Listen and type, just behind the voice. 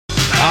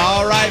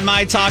right,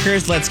 my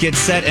talkers, let's get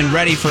set and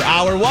ready for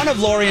hour one of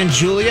Lori and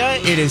Julia.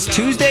 It is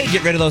Tuesday.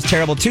 Get rid of those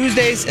terrible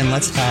Tuesdays and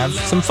let's have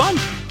some fun.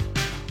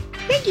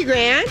 Thank you,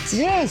 Grant.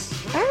 Yes.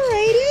 All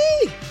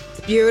righty.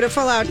 It's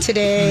beautiful out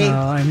today.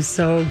 Oh, I'm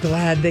so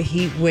glad the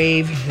heat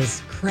wave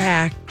has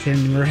cracked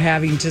and we're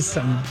having just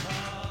some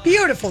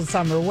beautiful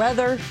summer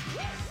weather.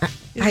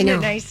 Isn't I know.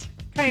 it nice?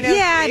 Kind of.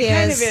 Yeah, it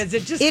kind is. of is.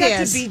 It just It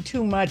got is. to be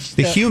too much.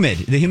 The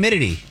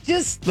humidity.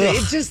 It's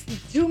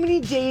just too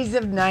many days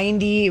of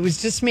 90. It was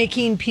just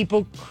making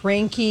people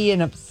cranky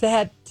and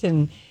upset,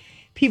 and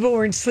people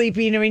weren't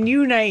sleeping. I mean,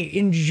 you and I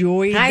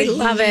enjoy. I the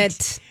love heat,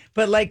 it.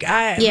 but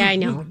I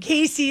know.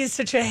 Casey is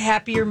such a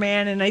happier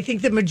man, and I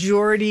think the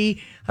majority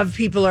of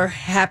people are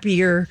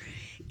happier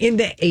in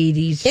the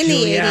 80s. In the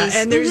Julia. 80s.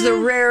 And there's a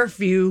rare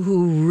few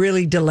who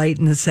really delight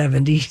in the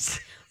 70s.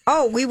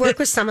 Oh, we work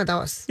with some of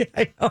those.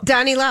 I know.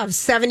 Donnie loves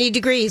 70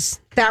 degrees.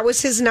 That was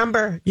his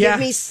number. Yeah. Give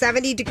me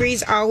 70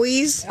 degrees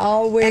always.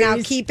 Always. And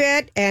I'll keep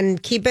it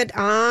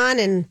on.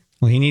 And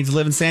Well, he needs to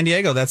live in San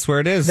Diego. That's where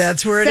it is.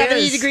 That's where it is.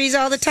 70 degrees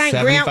all the time.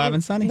 75 Grant,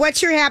 and sunny.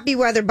 what's your happy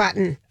weather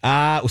button?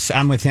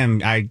 I'm with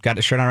him. I got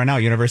the shirt on right now.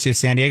 University of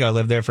San Diego. I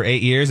lived there for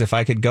 8 years. If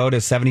I could go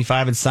to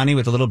 75 and sunny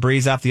with a little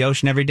breeze off the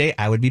ocean every day,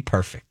 I would be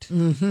perfect.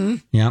 Mm-hmm.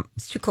 Yep.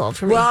 It's too cold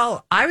for me.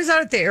 Well, I was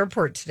out at the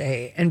airport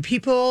today, and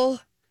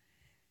people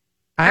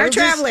are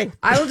traveling.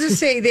 I will just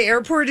say the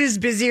airport is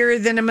busier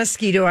than a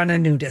mosquito on a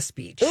nudist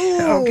beach.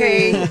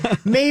 Okay.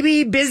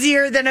 Maybe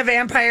busier than a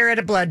vampire at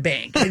a blood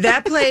bank.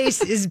 That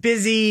place is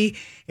busy.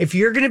 If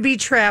you're going to be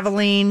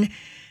traveling,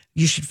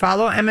 you should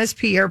follow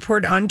MSP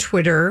Airport on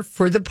Twitter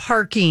for the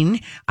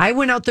parking. I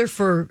went out there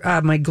for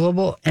my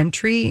global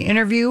entry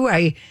interview.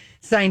 I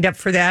signed up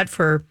for that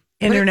for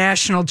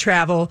international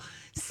travel,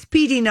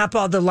 speeding up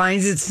all the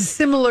lines. It's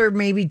similar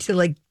maybe to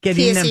like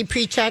getting TSA them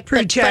pre-check,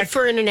 pre-check. But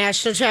for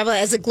international travel,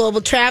 as a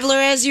global traveler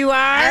as you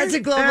are. As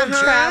a global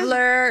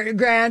traveler,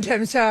 Grant,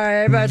 I'm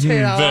sorry about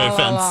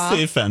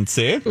Very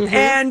fancy.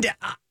 And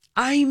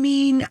I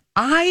mean,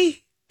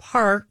 I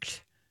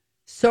parked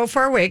so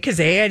far away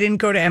because I didn't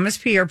go to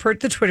MSP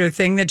Airport, the Twitter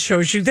thing that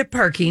shows you the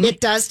parking.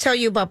 It does tell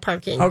you about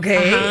parking.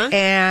 Okay. Uh-huh.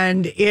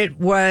 And it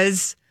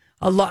was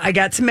a lot. I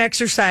got some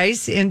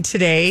exercise in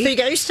today. So you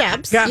got your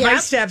steps. Got my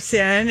steps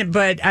in,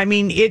 but I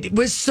mean, it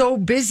was so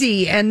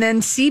busy. And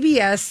then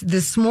CBS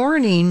this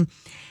morning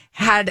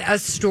had a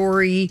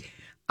story.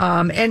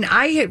 And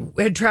I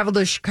had traveled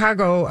to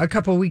Chicago a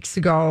couple weeks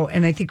ago,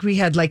 and I think we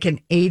had like an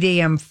 8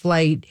 a.m.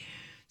 flight.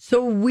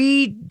 So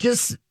we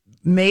just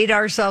made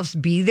ourselves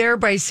be there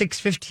by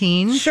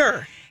 6:15.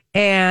 Sure.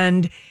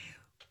 And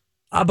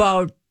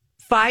about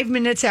 5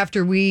 minutes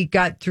after we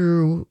got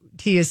through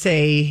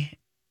TSA,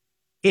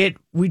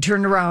 we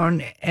turned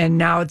around and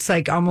now it's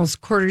like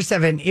almost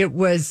 6:45. It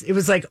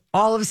was like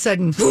all of a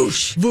sudden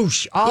whoosh,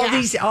 whoosh,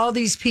 all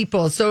these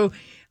people. So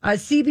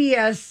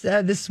CBS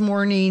this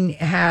morning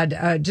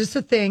had just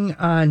a thing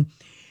on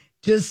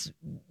just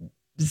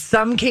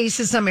some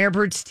cases, some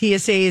airports,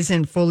 TSA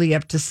isn't fully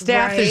up to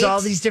staff. Right. There's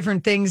all these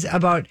different things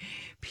about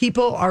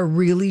people are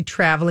really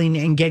traveling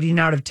and getting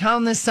out of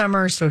town this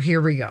summer. So here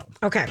we go.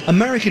 Okay.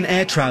 American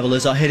air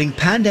travelers are hitting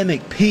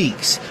pandemic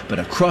peaks, but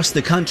across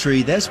the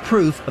country, there's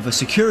proof of a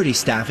security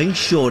staffing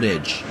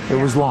shortage. It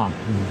was long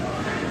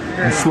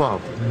and slow.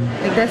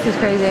 Like, this is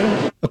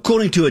crazy.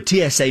 According to a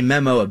TSA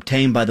memo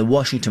obtained by the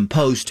Washington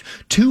Post,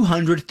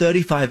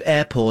 235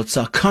 airports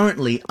are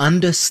currently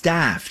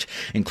understaffed,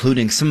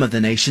 including some of the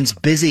nation's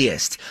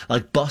busiest,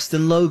 like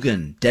Boston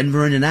Logan,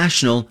 Denver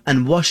International,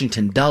 and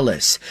Washington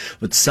Dulles,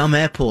 with some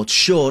airports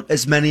short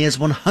as many as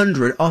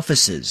 100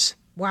 officers.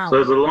 Wow. So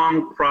it's a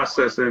long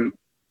process in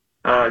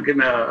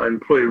getting an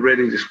employee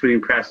ready to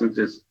screen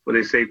passengers for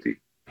their safety.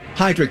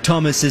 Heydrich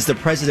Thomas is the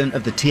president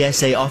of the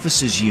TSA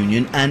Officers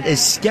Union and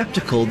is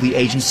skeptical the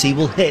agency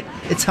will hit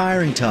its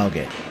hiring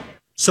target.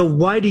 So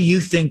why do you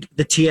think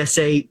the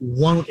TSA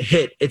won't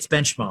hit its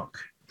benchmark?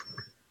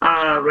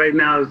 Right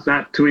now, there's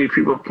not too many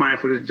people applying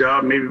for this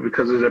job, maybe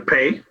because of the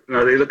pay. You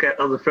know, they look at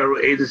other federal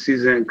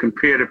agencies and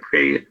compare the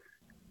pay.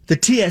 The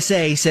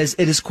TSA says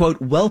it is,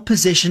 quote, well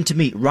positioned to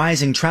meet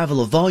rising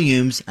traveler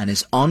volumes and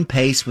is on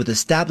pace with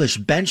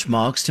established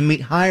benchmarks to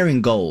meet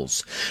hiring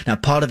goals. Now,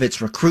 part of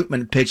its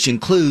recruitment pitch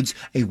includes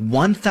a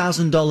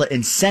 $1,000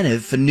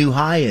 incentive for new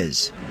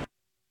hires.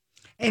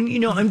 And,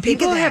 and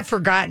people have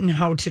forgotten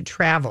how to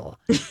travel.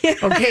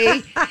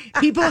 Okay?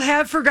 People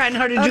have forgotten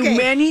how to do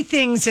many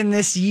things in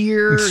this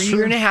year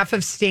and a half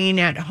of staying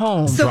at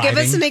home. So give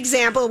us an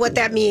example of what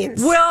that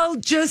means. Well,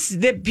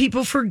 just that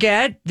people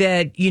forget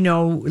that,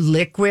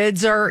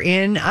 liquids are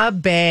in a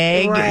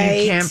bag.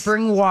 Right. You can't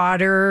bring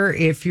water.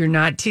 If you're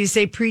not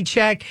TSA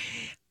pre-check,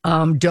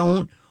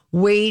 don't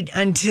wait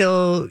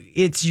until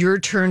it's your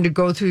turn to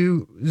go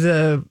through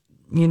the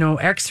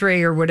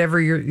X-ray or whatever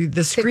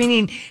the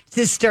screening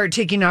to start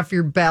taking off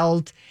your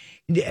belt,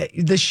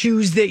 the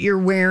shoes that you're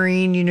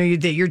wearing,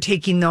 that you're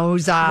taking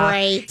those off.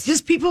 Right.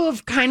 Just people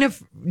have kind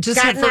of just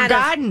have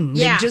forgotten.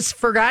 They've just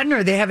forgotten,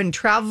 or they haven't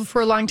traveled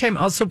for a long time.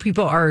 Also,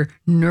 people are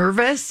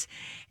nervous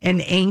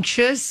and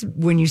anxious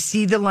when you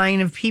see the line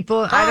of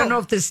people. I don't know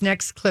if this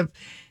next clip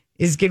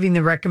is giving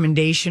the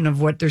recommendation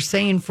of what they're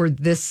saying for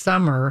this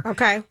summer.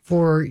 Okay.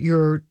 For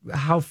your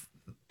how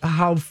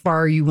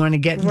far you want to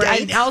get.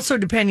 Right. And also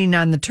depending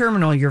on the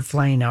terminal you're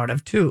flying out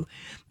of too.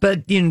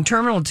 But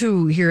Terminal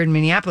 2 here in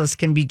Minneapolis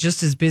can be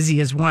just as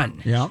busy as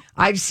 1. Yeah.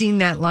 I've seen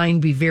that line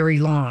be very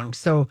long.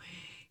 So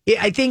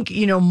I think,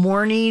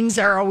 mornings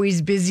are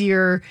always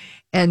busier.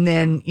 And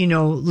then,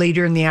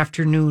 later in the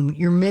afternoon,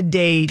 your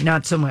midday,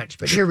 not so much.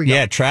 But here we go.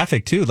 Yeah,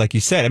 traffic too, like you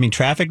said. I mean,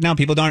 traffic now,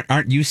 people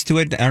aren't used to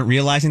it, aren't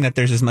realizing that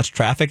there's as much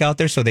traffic out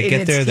there. So they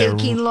get there, they're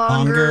taking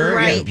longer,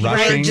 right,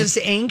 rushing. Right, just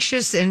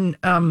anxious and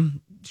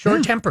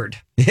short-tempered.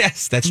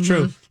 Yes, that's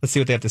true. Let's see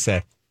what they have to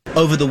say.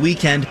 Over the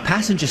weekend,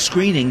 passenger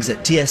screenings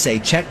at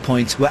TSA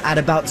checkpoints were at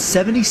about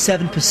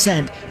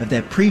 77% of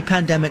their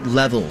pre-pandemic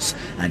levels,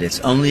 and it's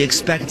only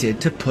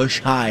expected to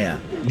push higher.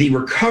 The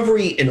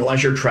recovery in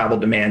leisure travel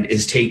demand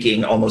is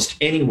taking almost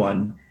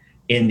anyone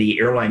in the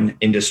airline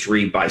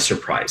industry by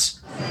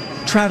surprise.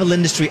 Travel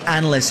industry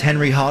analyst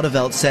Henry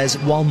Hardevelt says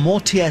while more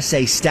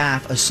TSA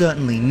staff are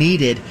certainly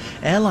needed,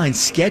 airline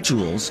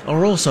schedules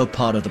are also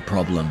part of the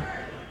problem.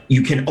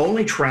 You can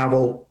only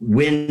travel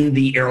when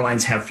the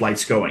airlines have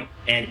flights going.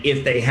 And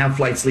if they have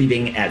flights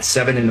leaving at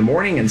 7 in the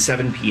morning and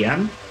 7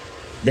 p.m.,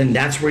 then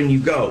that's when you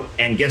go.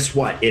 And guess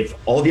what? If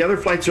all the other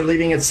flights are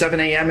leaving at 7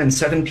 a.m. and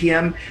 7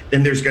 p.m.,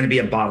 then there's going to be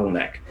a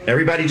bottleneck.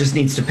 Everybody just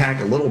needs to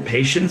pack a little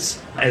patience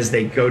as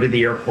they go to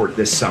the airport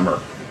this summer.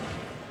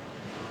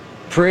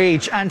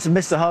 Preach. And to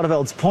Mr.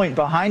 Hardeveld's point,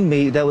 behind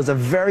me, there was a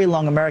very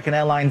long American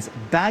Airlines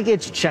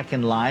baggage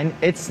check-in line.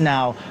 It's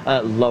now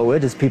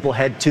lowered as people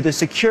head to the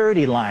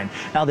security line.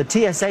 Now, the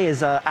TSA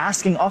is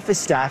asking office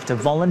staff to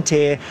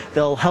volunteer.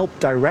 They'll help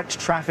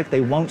direct traffic.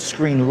 They won't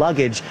screen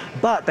luggage,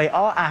 but they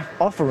are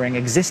offering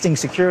existing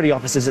security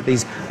officers at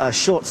these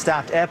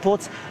short-staffed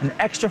airports an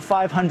extra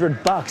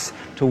 $500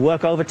 to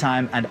work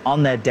overtime and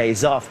on their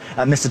days off.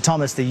 Mr.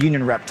 Thomas, the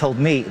union rep, told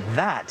me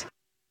that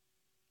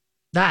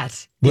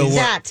That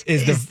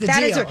is the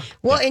deal.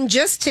 Well, and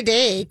just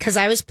today, because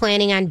I was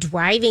planning on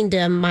driving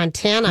to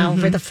Montana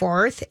over the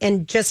 4th,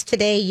 and just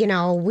today,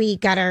 we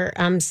got our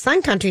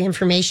Sun Country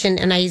information,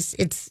 and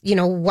it's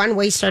one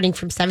way starting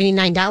from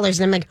 $79,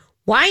 and I'm like,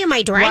 why am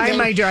I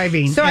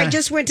driving? So I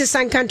just went to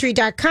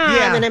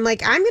suncountry.com, and I'm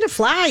like, I'm going to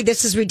fly.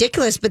 This is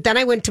ridiculous. But then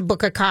I went to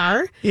book a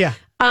car. Yeah.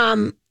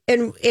 And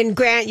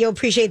Grant, you'll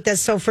appreciate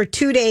this. So for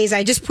 2 days,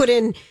 I just put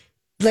in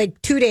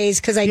 2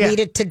 days because I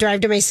needed to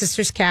drive to my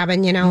sister's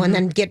cabin, and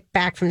then get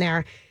back from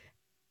there.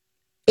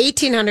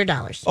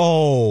 $1,800.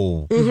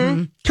 Oh.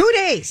 2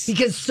 days.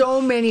 Because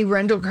so many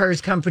rental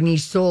cars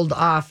companies sold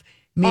off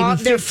maybe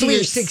 50 or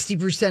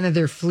 60% of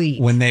their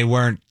fleet. When they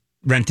weren't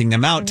renting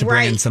them out to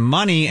bring in some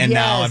money, and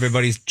now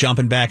everybody's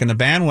jumping back in the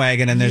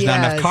bandwagon, and there's not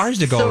enough cars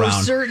to go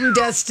around. Certain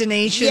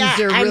destinations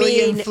are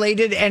really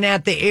inflated, and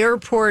at the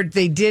airport,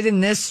 they did in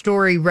this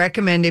story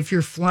recommend if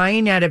you're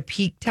flying at a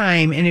peak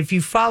time, and if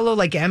you follow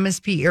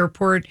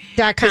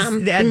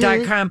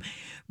MSPairport.com,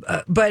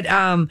 but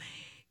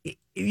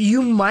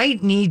you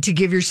might need to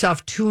give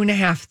yourself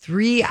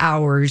 2.5-3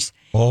 hours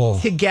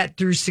to get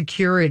through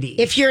security.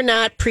 If you're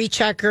not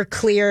pre-check or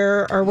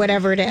clear or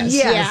whatever it is.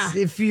 Yes.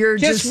 If you're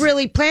just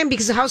really plan,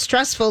 because of how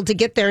stressful to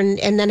get there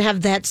and then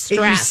have that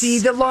stress. You see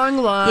the long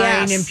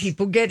line and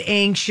people get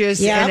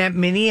anxious. Yep. And at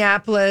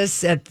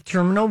Minneapolis, at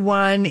Terminal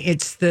 1,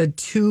 it's the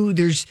two,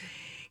 there's,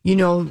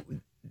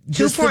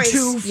 just 2 points.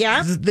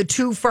 The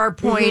two far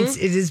points.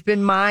 It has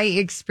been my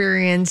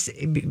experience,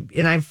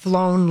 and I've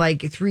flown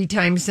 3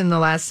 times in the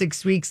last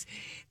 6 weeks,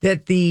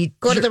 that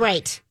go to the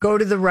right, go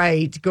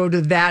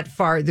to that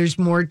far. There's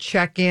more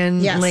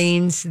check-in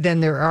lanes than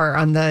there are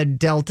on the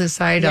Delta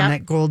side, on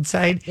that gold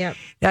side. Yep.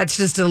 That's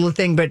just a little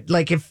thing. But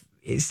if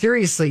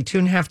seriously,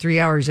 2.5-3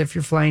 hours if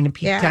you're flying a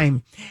peak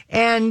time.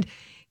 And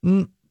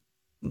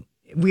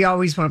we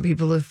always want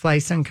people to fly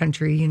Sun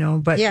Country,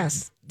 but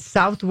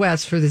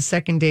Southwest for the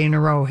second day in a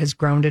row has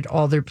grounded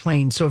all their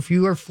planes. So if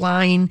you are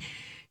flying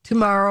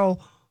tomorrow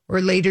or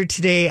later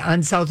today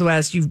on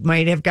Southwest, you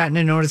might have gotten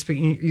a notice, but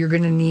you're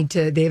going to need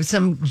to, they have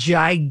some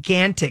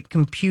gigantic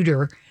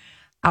computer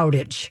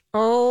outage.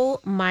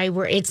 Oh my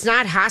word. It's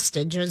not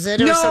hostage, is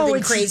it? Or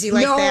something crazy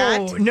like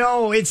that?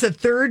 No, it's a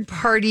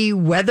third-party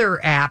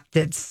weather app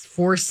that's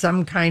for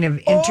some kind of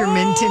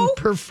intermittent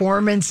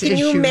performance issue. Can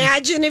you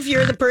imagine if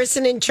you're the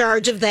person in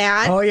charge of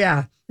that? Oh,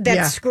 yeah.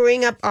 That's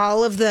screwing up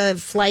all of the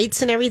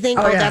flights and everything.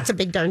 That's a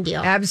big darn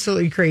deal.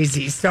 Absolutely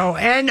crazy. So,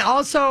 and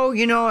also,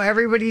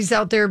 everybody's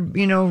out there,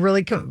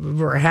 really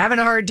we're having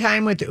a hard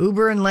time with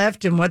Uber and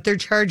Lyft and what they're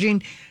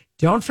charging.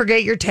 Don't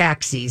forget your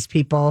taxis,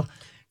 people.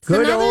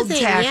 Good old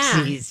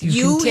taxis.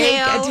 You can take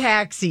a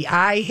taxi.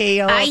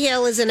 iHail.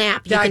 iHail is an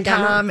app. You can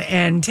 .com,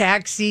 and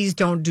taxis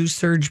don't do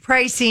surge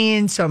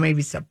pricing, so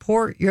maybe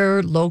support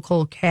your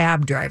local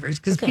cab drivers,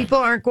 because people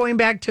aren't going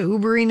back to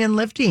Ubering and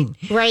Lyfting.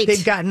 Right.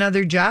 They've gotten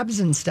other jobs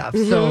and stuff,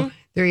 so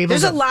they're able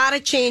There's a lot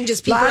of changes.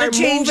 People are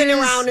moving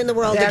around in the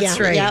world again. That's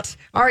right. Yep.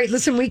 All right,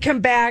 listen, we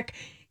come back.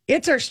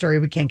 It's our story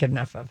we can't get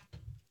enough of.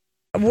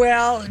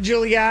 Well,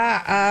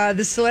 Julia,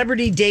 the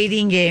celebrity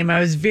dating game, I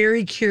was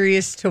very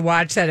curious to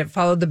watch that. It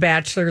followed The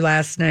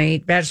Bachelorette,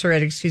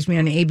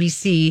 on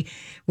ABC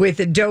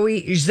with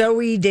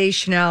Zoe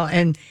Deschanel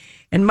and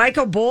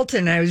Michael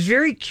Bolton. I was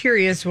very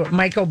curious what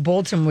Michael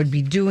Bolton would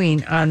be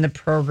doing on the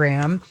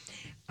program.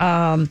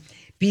 I'm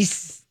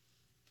just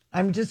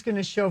going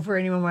to show for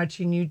anyone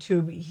watching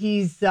YouTube.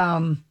 He's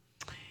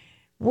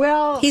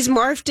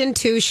morphed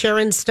into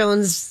Sharon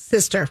Stone's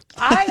sister.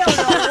 I don't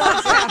know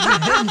what's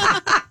happening.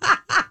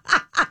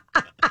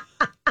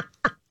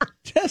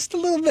 Just a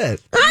little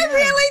bit. I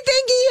really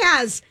think he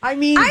has. I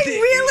mean, I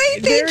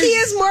really think he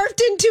has morphed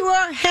into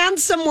a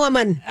handsome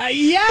woman. Yeah.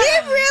 He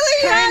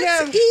really kind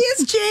has. of. He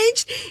has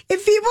changed.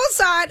 If people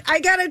saw it, I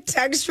got a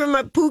text from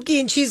a Pookie,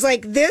 and she's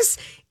like, this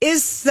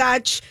is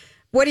such...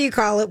 What do you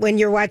call it when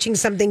you're watching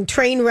something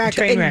train wreck,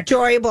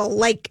 enjoyable,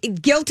 like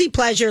guilty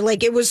pleasure?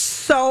 Like it was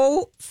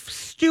so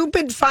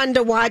stupid fun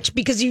to watch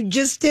because you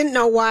just didn't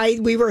know why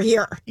we were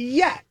here.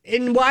 Yeah,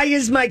 and why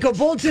is Michael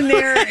Bolton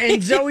there?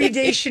 And Zoe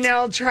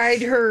Deschanel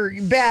tried her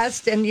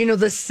best, and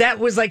the set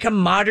was like a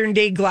modern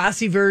day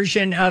glossy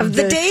version of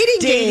the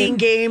dating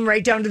game,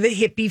 right down to the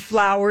hippie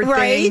flower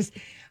things.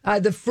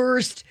 The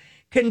first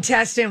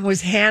contestant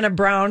was Hannah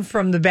Brown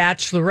from The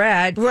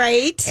Bachelorette.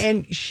 Right.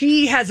 And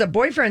she has a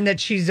boyfriend that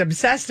she's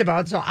obsessed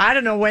about, so I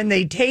don't know when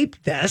they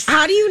taped this.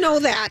 How do you know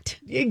that?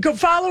 Go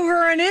follow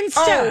her on Insta.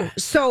 Oh,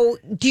 so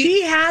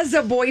she has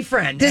a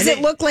boyfriend. Does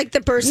it look like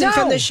the person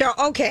from the show?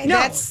 Okay, no,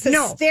 that's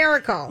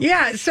hysterical.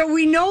 Yeah, so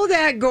we know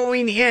that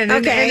going in.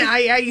 Okay. And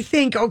I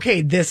think,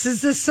 this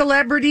is the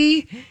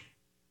celebrity.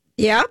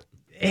 Yep.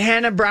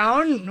 Hannah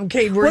Brown.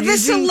 Okay, the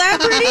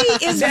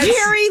celebrity is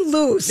very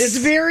loose. It's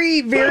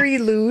very, very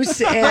loose.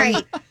 And,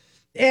 right.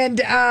 And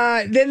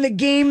then the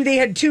game, they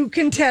had two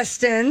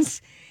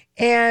contestants,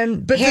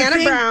 but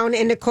Hannah Brown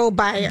and Nicole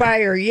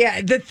Byer.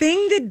 Yeah, the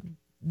thing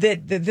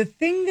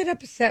that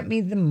upset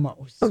me the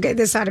most. Okay,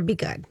 this ought to be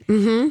good.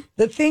 Mm-hmm.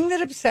 The thing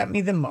that upset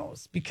me the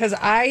most, because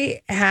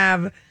I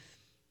have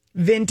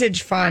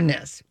vintage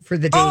fondness for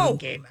the dating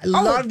game. I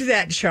loved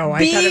that show.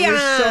 I thought it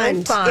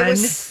was so fun. It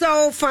was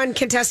so fun.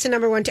 Contestant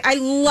number 1, 2. I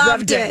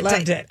loved it.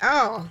 Loved it.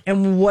 Oh.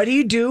 And what do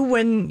you do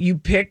when you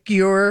pick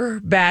your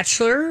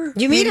bachelor?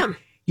 You meet him.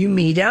 You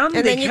meet them,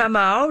 and they come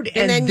out,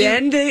 and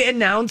then the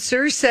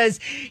announcer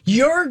says,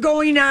 you're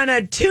going on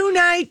a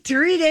 2-night,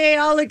 3-day,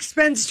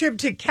 all-expense trip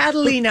to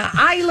Catalina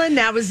Island.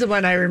 That was the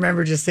one I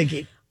remember just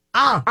thinking,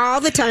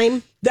 all the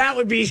time. That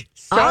would be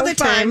so all the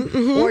fun. time.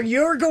 Mm-hmm. Or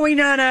you're going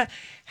on a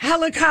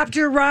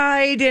helicopter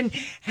ride and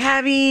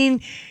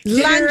having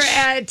dinner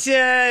at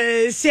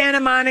Santa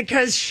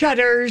Monica's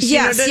Shutters.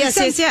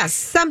 Yes.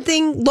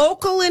 Something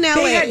local in LA.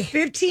 They had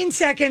 15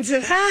 seconds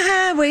of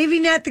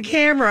waving at the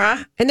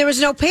camera. And there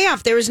was no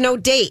payoff. There was no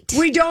date.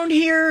 We don't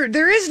hear,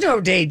 there is no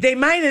date. They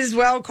might as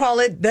well call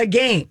it the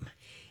game.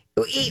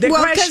 The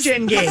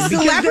question game.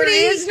 Because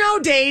there is no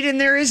date and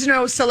there is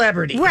no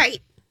celebrity. Right.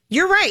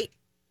 You're right.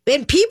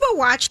 And people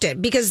watched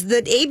it because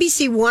the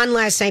ABC won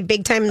last night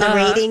big time in the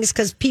ratings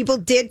because people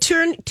did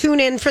tune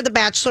in for The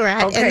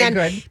Bachelorette. Okay, and then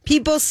good.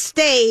 People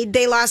stayed.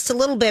 They lost a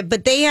little bit,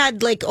 but they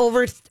had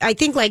over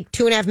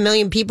 2.5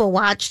 million people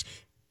watched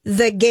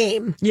the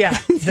game. Yeah,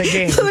 the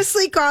game.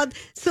 Loosely called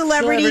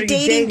Celebrity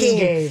Dating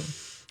Game.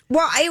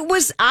 Well,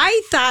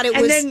 I thought it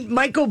was. And then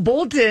Michael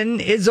Bolton,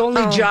 his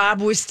only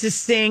job was to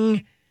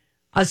sing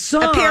a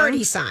song. A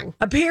parody song.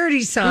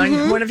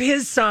 Mm-hmm. One of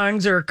his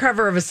songs or a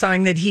cover of a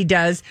song that he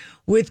does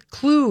with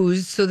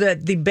clues so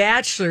that the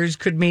bachelors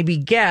could maybe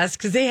guess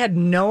because they had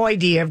no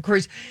idea. Of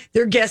course,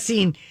 they're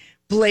guessing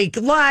Blake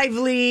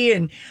Lively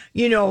and,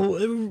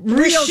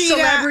 real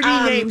celebrity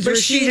names.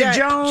 Rashida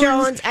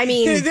Jones. I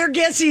mean, they're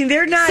guessing.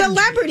 They're not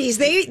celebrities.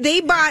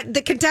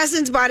 The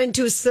contestants bought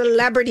into a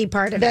celebrity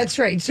part of it. That's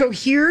right. So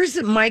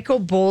here's Michael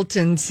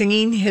Bolton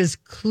singing his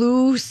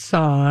clue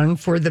song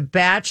for the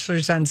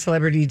bachelors on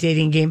Celebrity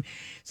Dating Game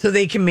so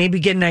they can maybe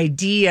get an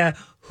idea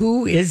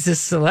who is the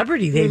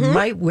celebrity they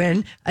might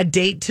win a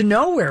date to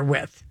nowhere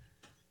with.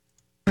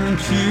 Don't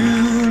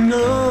you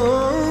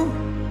know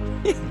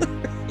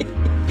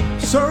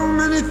so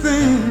many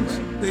things,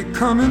 they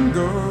come and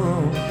go,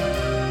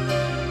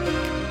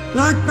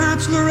 like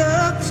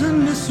bachelorettes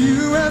in Miss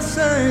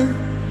USA.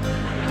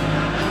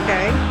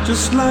 Okay.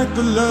 Just like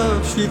the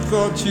love she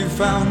thought she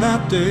found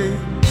that day.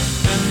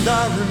 And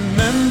I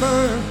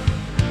remember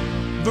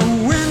the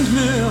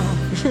windmill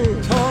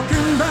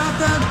talking about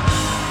that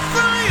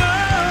fire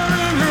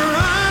in her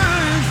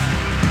eyes.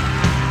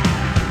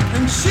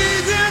 And she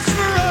danced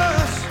for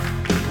us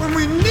when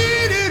we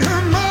needed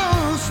her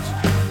most.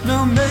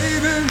 Now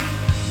maybe,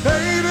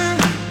 I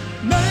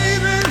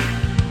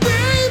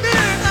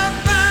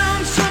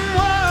found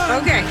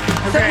someone. Okay.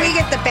 So we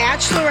get the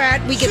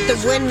Bachelorette, we get the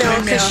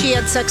windmill because she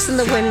had sex in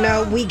the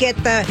windmill. We get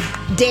the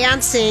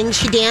dancing.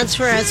 She danced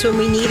for us when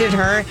we needed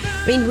her.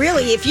 I mean,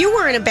 really, if you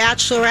weren't a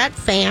Bachelorette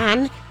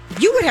fan,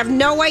 you would have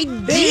no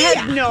idea. They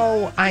had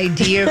no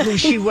idea who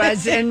she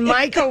was. And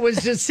Michael was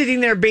just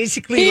sitting there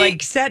basically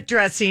like set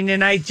dressing.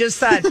 And I just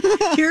thought,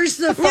 here's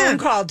the phone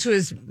call to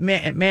his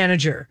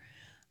manager.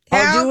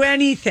 I'll do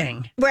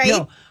anything. Right.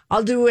 No,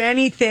 I'll do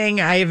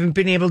anything. I haven't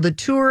been able to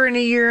tour in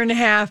a year and a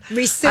half.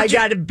 I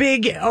got a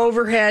big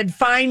overhead.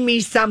 Find me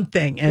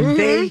something. And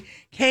they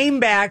came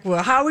back.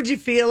 Well, how would you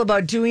feel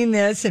about doing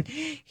this? And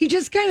he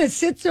just kind of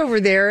sits over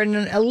there. And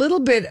a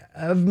little bit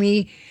of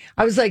me,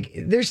 I was like,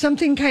 there's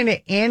something kind of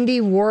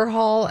Andy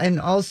Warhol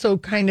and also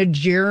kind of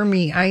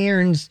Jeremy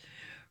Irons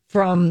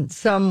from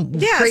some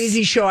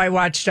crazy show I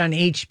watched on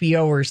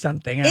HBO or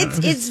something.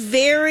 It's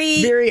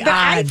very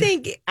odd.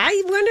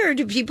 I wonder,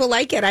 do people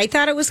like it? I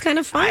thought it was kind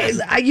of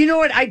fun. You know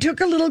what? I took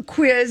a little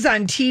quiz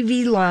on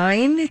TV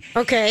Line.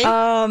 Okay.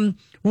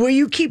 Will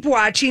you keep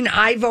watching?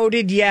 I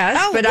voted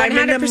yes, but 100%. I'm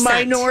in the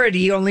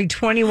minority. Only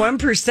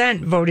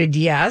 21% voted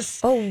yes.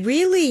 Oh,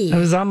 really? It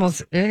was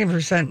almost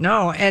 80%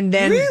 no. And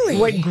then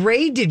what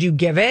grade did you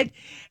give it?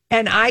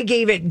 And I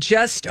gave it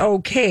just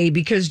okay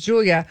because,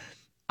 Julia,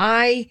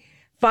 I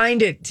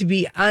find it to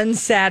be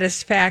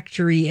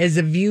unsatisfactory as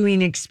a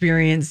viewing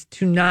experience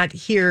to not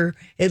hear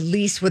at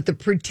least what the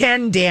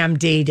pretend damn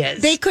date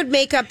is. They could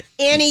make up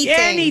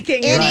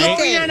anything. You're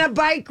going on a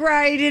bike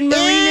ride in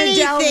Marina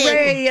Del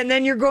Rey, and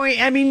then you're going,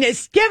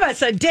 give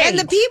us a date. And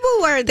the people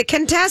who are the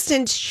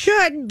contestants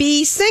should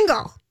be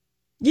single.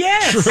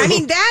 Yes.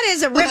 That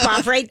is a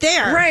ripoff right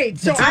there. Right.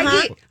 So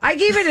I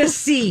gave it a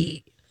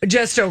C,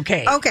 just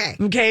okay.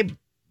 Okay.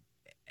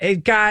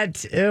 It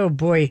got,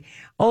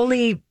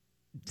 only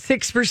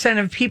 6%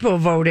 of people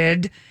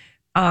voted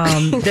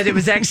that it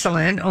was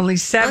excellent. Only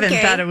 7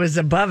 thought it was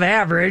above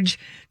average.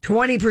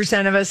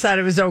 20% of us thought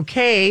it was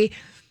okay.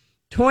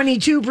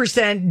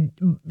 22%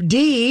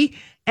 D,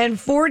 and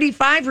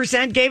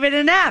 45% gave it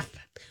an F.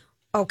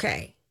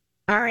 Okay.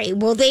 All right.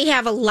 Well, they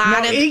have a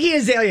lot of... Iggy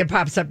Azalea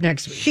pops up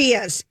next week. She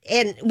is.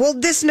 And,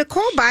 this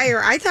Nicole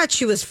Byer, I thought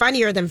she was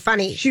funnier than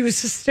funny. She was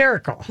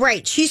hysterical.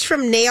 Right. She's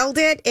from Nailed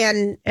It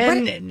and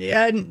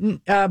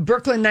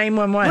Brooklyn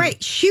 911.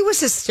 Right. She was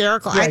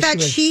hysterical. Yeah, I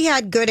thought she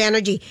had good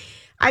energy.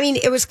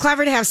 It was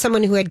clever to have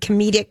someone who had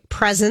comedic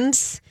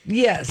presence.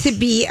 Yes. To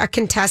be a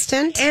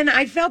contestant. And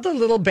I felt a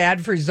little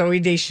bad for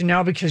Zooey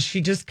Deschanel because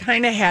she just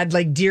kind of had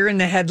like deer in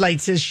the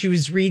headlights as she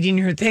was reading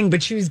her thing,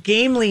 but she was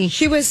gamely.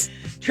 She was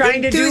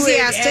trying to do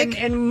it.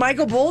 And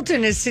Michael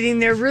Bolton is sitting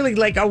there really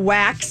like a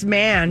wax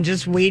man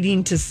just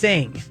waiting to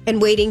sing.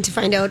 And waiting to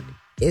find out,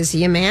 is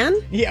he a man?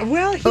 Yeah,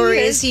 well,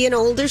 is he an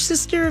older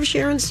sister of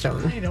Sharon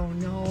Stone? I don't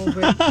know.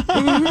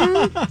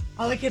 But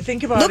all I can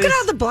think about Look at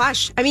all the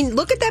blush.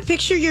 Look at that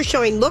picture you're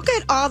showing. Look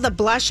at all the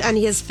blush on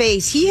his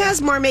face. He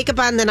has more makeup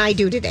on than I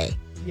do today.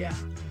 Yeah.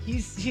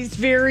 He's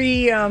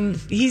very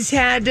he's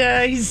got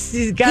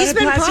a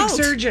plastic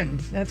surgeon.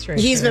 That's right.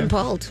 He's been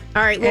pulled.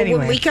 All right. Well,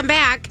 when we come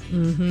back,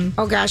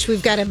 oh gosh,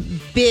 we've got a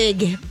big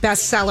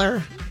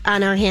bestseller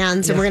on our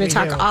hands, and we're going to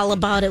talk all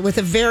about it with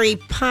a very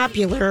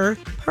popular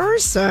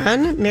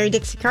person, Mary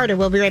Dixie Carter.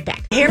 We'll be right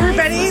back. Hey,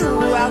 everybody.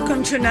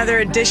 Welcome to another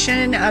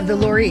edition of the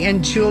Lori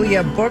and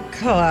Julia Book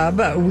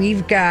Club.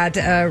 We've got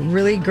a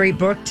really great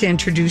book to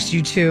introduce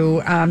you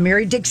to.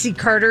 Mary Dixie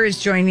Carter is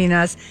joining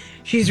us.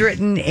 She's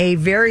written a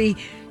very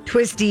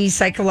twisty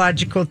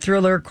psychological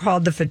thriller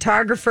called The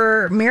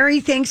Photographer. Mary,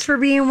 thanks for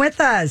being with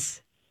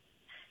us.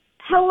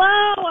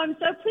 Hello, I'm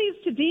so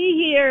pleased to be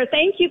here.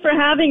 Thank you for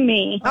having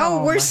me.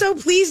 Oh, we're so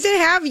pleased to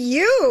have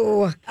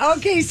you.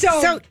 Okay,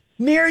 so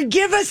Mary,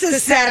 give us a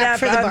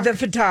setup of The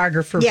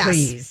Photographer,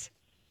 please.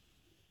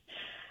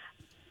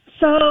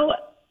 So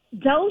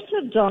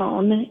Delta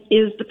Dawn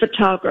is the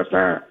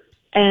photographer,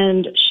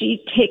 and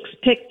she takes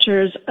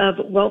pictures of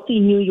wealthy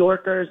New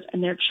Yorkers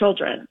and their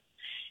children.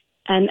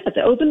 And at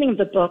the opening of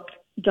the book,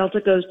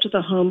 Delta goes to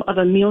the home of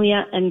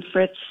Amelia and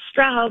Fritz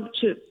Straub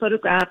to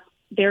photograph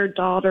their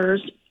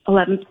daughter's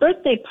 11th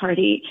birthday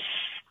party.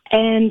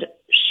 And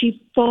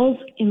she falls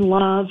in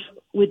love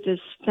with this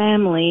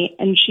family,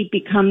 and she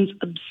becomes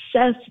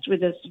obsessed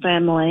with this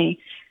family.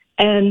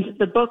 And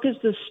the book is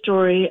the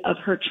story of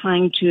her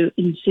trying to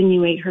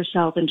insinuate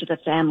herself into the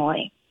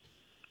family.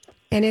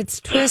 And it's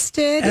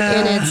twisted,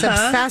 and it's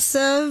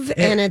obsessive,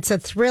 and it's a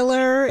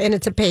thriller, and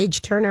it's a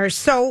page turner.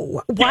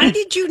 So why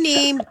did you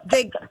name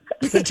the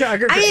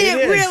photographer?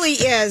 It really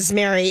is,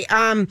 Mary.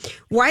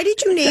 Why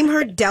did you name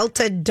her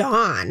Delta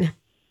Dawn?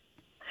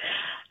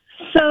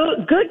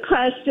 So, good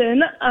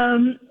question.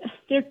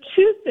 There are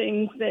two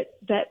things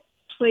that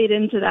played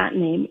into that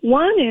name.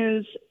 One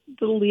is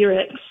the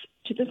lyrics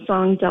to the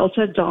song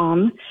Delta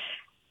Dawn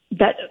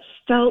that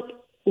felt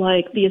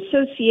like the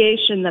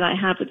association that I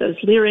have with those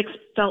lyrics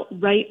felt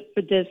right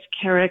for this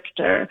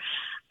character.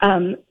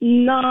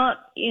 Not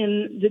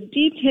in the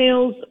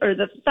details or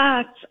the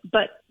facts,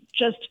 but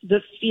just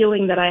the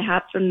feeling that I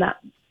have from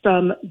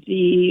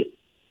the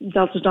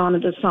Delta Dawn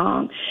of the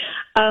song.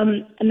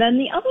 And then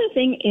the other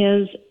thing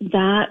is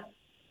that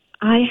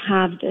I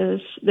have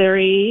this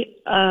very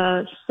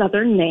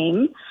Southern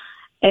name,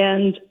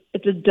 and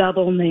it's a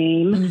double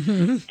name,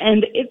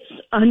 and it's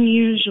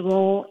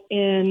unusual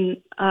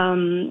in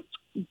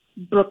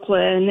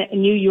Brooklyn,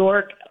 New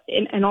York,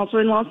 and also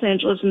in Los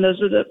Angeles, and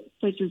those are the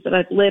places that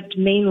I've lived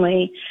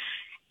mainly.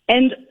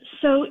 And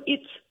so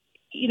it's,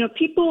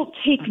 people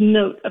take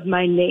note of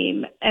my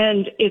name,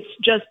 and it's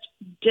just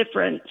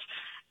different.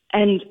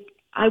 And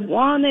I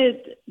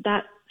wanted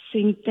that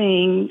same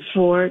thing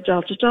for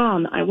Delta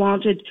Dawn. I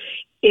wanted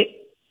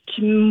it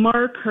to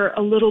mark her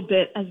a little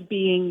bit as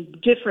being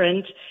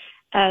different,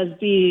 as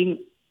being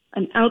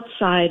an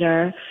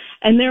outsider.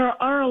 And there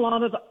are a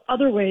lot of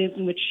other ways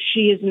in which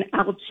she is an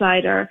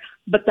outsider,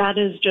 but that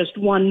is just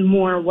one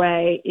more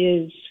way,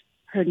 is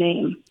her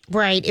name.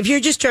 Right. If you're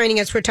just joining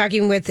us, we're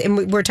talking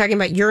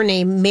about your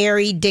name,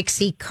 Mary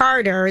Dixie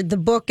Carter. The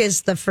book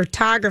is The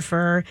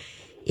Photographer.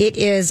 It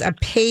is a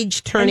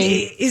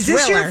page-turning Is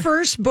this thriller. your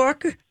first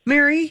book,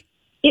 Mary?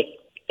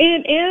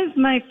 It is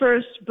my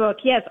first book.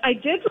 Yes, I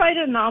did write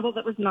a novel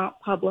that was not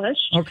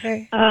published.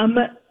 Okay.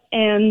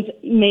 And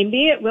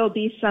maybe it will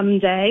be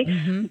someday.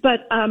 Mm-hmm.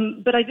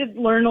 But I did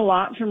learn a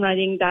lot from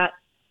writing that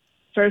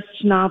first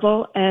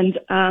novel, and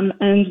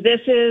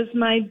this is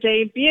my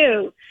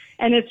debut,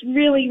 and it's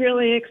really,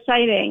 really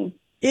exciting.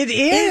 It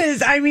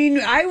is. I mean,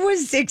 I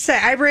was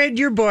excited. I read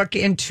your book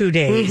in 2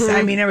 days. Mm-hmm.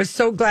 I mean, I was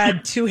so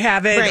glad to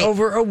have it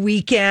over a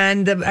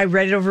weekend. I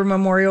read it over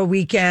Memorial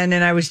Weekend,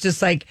 and I was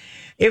just like,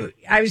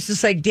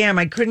 damn,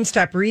 I couldn't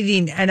stop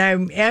reading. And I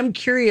am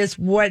curious,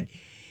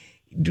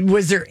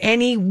 was there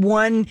any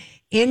one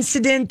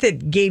incident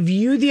that gave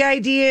you the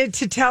idea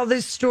to tell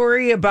this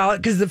story about?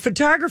 Because the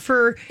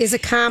photographer is a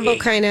combo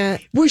kind of.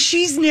 Well,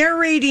 she's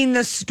narrating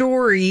the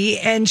story,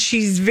 and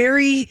she's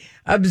very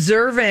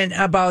observant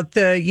about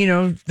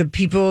the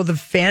people, the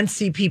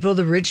fancy people,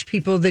 the rich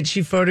people that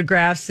she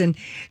photographs, and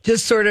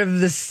just sort of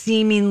the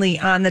seemingly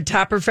on the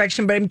top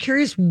perfection. But I'm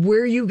curious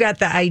where you got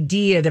the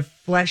idea to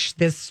flesh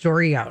this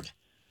story out.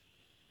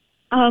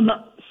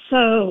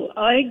 So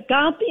I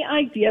got the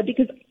idea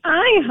because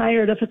I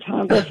hired a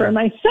photographer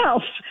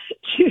myself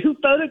to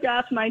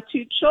photograph my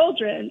two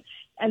children.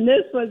 And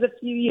this was a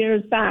few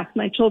years back.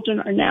 My children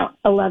are now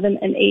 11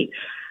 and 8.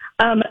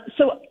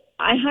 So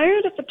I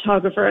hired a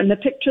photographer, and the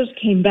pictures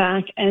came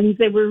back, and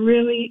they were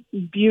really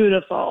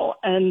beautiful.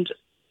 And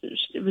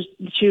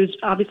she was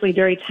obviously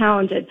very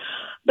talented.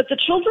 But the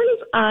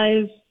children's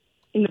eyes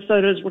in the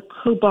photos were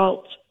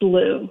cobalt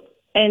blue,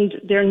 and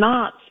they're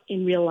not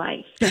in real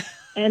life.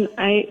 And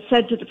I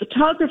said to the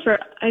photographer,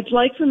 I'd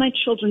like for my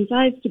children's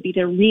eyes to be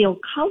their real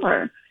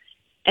color.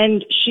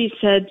 And she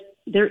said,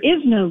 there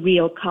is no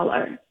real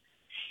color.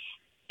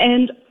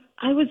 And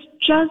I was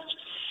just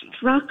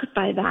struck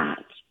by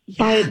that,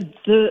 by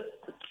the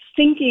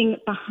thinking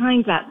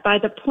behind that, by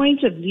the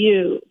point of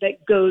view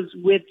that goes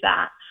with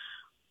that.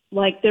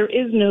 Like, there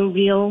is no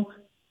real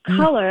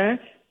color.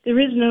 There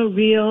is no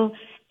real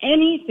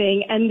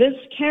anything. And this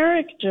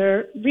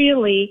character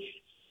really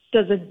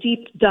does a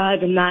deep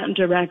dive in that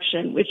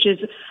direction, which is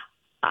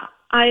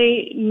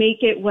I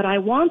make it what I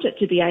want it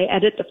to be. I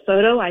edit the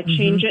photo. I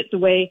change it the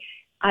way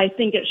I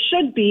think it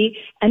should be,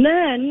 and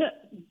then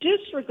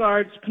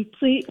disregards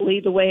completely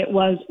the way it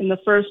was in the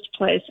first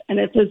place. And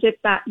it's as if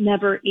that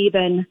never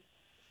even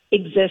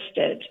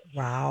existed.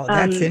 Wow,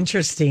 that's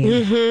interesting.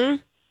 Mm-hmm.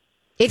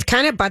 It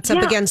kind of butts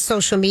up against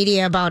social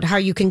media about how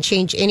you can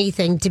change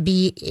anything to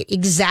be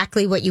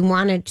exactly what you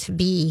want it to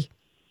be,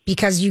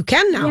 because you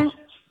can now. Yes.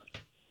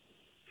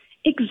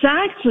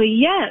 Exactly.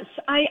 Yes.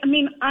 I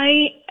mean,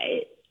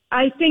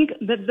 I think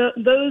that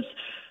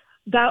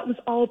that was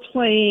all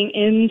playing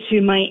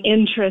into my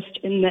interest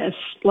in this,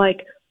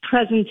 like,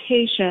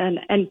 presentation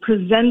and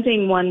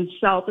presenting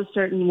oneself a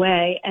certain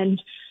way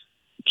and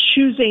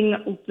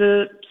choosing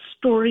the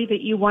story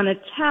that you want to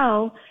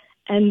tell,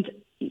 and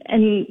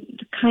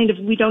kind of,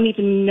 we don't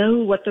even know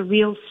what the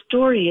real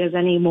story is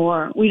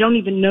anymore. We don't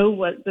even know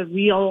what the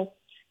real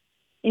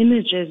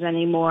image is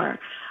anymore.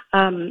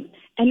 And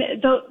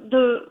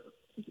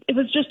it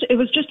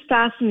was just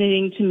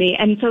fascinating to me.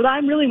 And so I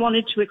really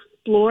wanted to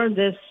explore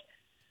this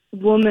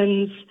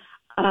woman's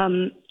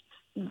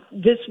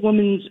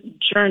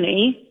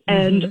journey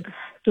and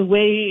the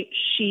way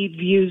she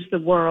views the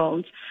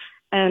world.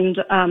 And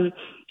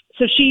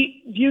so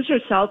she views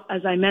herself,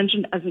 as I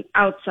mentioned, as an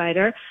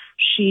outsider.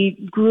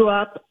 She grew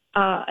up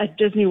at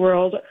Disney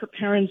World. Her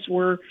parents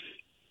were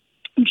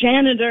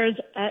janitors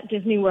at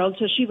Disney World,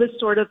 so she was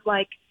sort of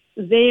like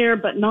there,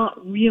 but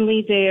not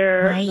really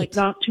there, like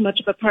not too much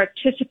of a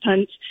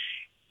participant.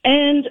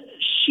 And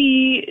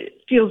she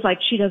feels like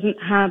she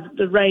doesn't have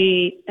the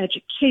right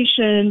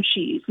education.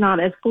 She's not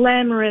as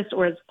glamorous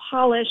or as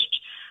polished.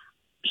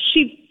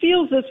 She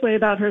feels this way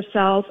about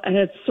herself, and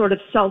it's sort of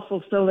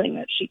self-fulfilling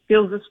that she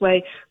feels this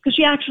way because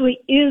she actually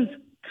is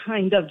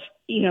kind of,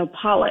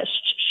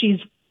 polished.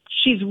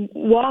 She's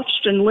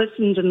watched and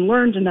listened and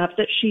learned enough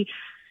that she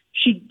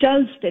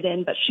does fit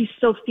in, but she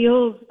still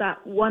feels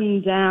that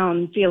one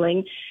down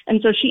feeling.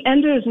 And so she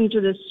enters into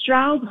this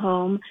Straub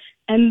home,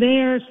 and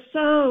they're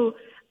so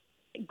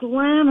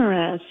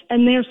glamorous,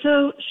 and they're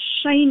so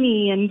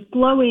shiny and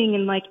glowing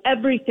and like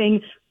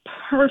everything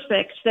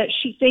perfect that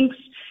she thinks,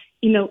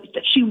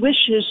 that she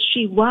wishes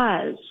she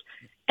was.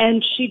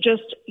 And she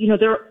just,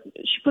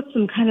 she puts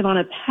them kind of on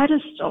a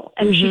pedestal,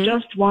 and she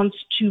just wants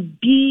to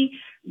be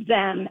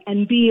them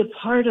and be a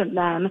part of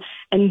them.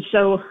 And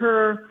so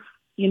her,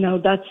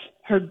 that's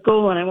her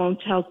goal. And I won't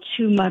tell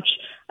too much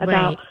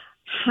about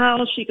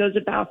how she goes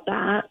about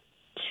that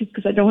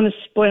because I don't want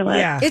to spoil it.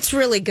 Yeah. It's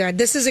really good.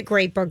 This is a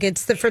great book.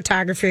 It's The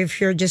Photography. If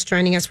you're just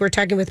joining us, we're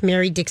talking with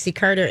Mary Dixie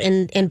Carter,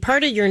 and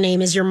part of your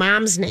name is your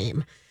mom's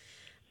name.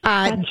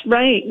 That's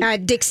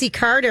right. Dixie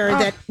Carter,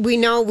 that we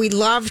know we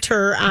loved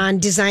her on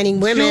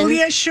Designing Women.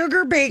 Julia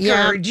Sugarbaker.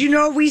 Yeah. Do you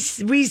know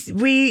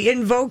we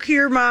invoke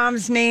your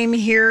mom's name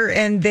here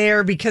and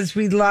there because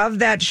we love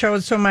that show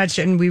so much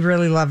and we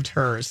really loved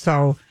her.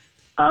 So,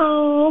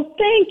 Oh,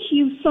 thank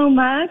you so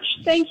much.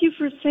 Thank you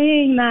for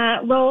saying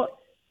that. Well,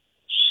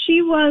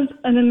 she was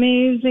an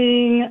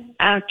amazing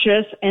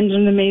actress and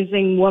an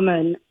amazing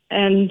woman,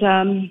 and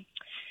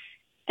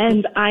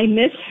I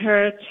miss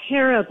her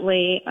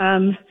terribly.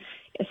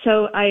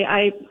 So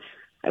I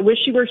wish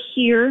she were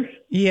here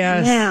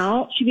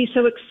now. She'd be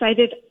so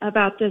excited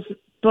about this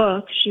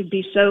book.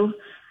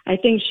 I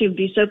think she'd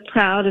be so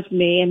proud of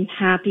me and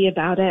happy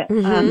about it.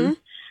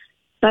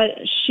 But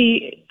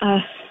she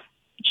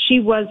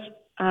was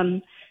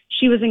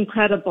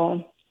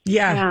incredible.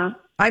 Yeah.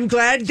 I'm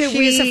glad that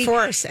She's a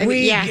force.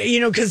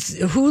 Because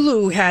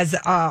Hulu has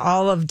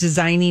all of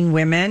Designing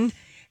Women.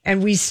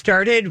 And we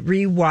started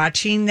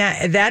rewatching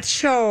that. That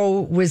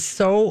show was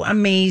so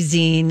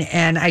amazing.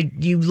 And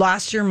you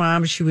lost your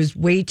mom. She was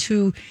way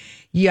too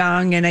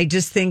young. And I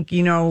just think,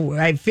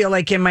 I feel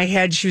like in my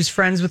head, she was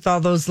friends with all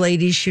those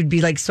ladies. She'd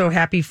be like so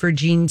happy for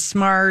Jean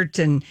Smart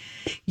and,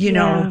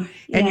 your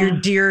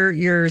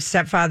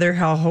stepfather,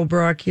 Hal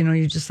Holbrook,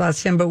 you just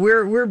lost him. But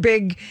we're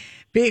big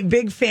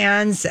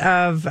fans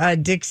of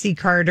Dixie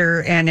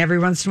Carter. And every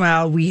once in a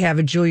while, we have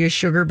a Julia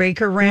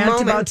Sugarbaker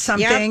rant about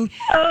something. Yep.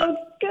 Oh,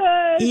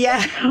 good.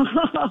 Yeah.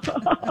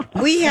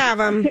 We have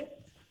them.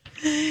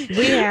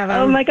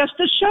 Oh my gosh,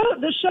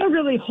 the show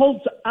really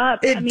holds up.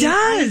 It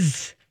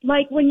does.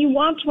 Like when you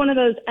watch one of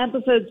those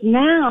episodes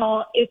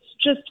now, it's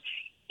just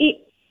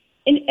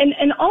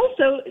and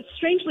also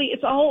strangely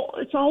it's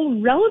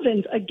all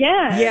relevant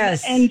again.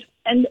 Yes. And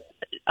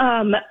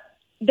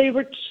they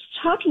were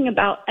talking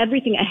about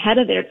everything ahead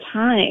of their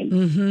time.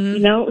 Mm-hmm.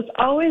 It was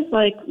always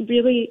like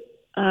really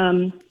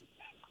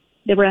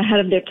they were ahead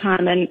of their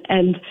time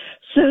and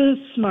so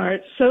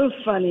smart, so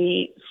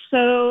funny,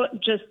 so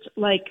just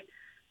like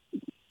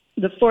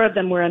the four of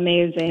them were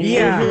amazing.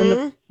 Yeah. In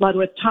the Blood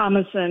with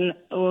Thomason.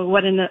 Oh,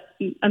 what an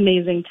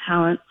amazing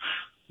talent.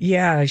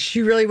 Yeah,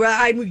 she really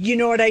well. You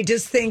know what? I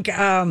just think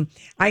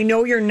I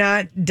know you're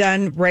not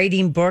done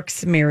writing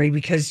books, Mary,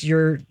 because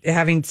you're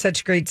having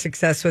such great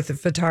success with The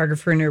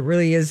Photographer, and it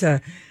really is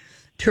a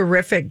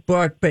terrific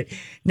book. But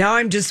now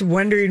I'm just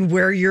wondering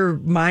where your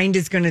mind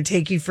is going to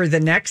take you for the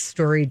next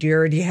story. Do you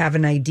already have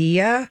an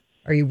idea?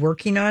 Are you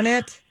working on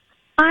it?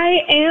 I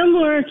am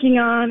working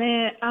on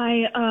it.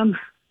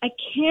 I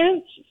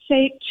can't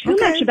say too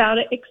much about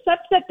it,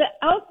 except that the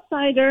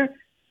outsider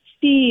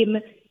theme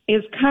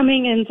is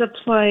coming into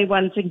play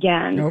once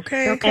again.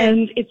 Okay.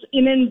 And it's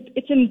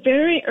in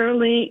very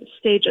early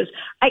stages.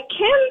 I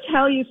can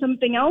tell you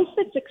something else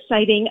that's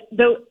exciting,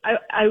 though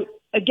I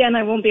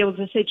won't be able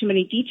to say too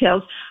many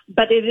details,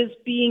 but it is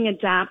being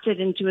adapted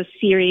into a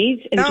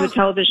series, into a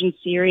television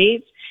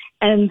series.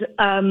 And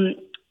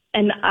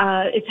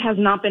it has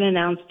not been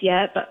announced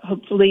yet, but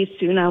hopefully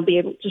soon I'll be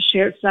able to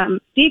share some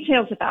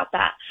details about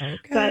that.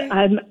 Okay.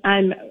 But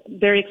I'm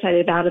very excited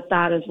about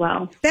that as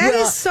well. That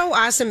is so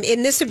awesome,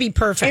 and this would be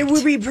perfect. It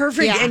would be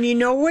perfect. Yeah. And you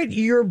know what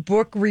your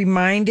book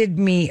reminded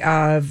me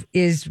of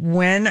is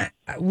when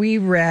we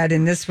read,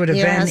 and this would have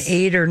been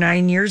 8 or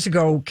 9 years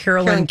ago,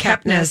 Carolyn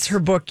Kepnes, her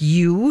book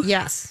You.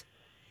 Yes.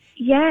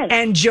 Yes.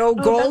 And Joe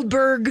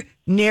Goldberg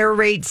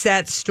narrates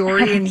that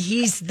story, and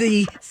he's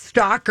the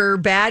stalker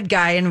bad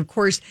guy. And of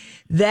course,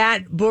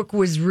 that book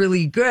was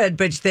really good,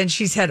 but then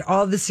she's had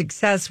all the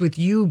success with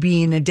You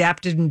being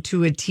adapted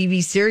into a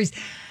TV series.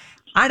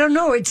 I don't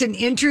know. It's an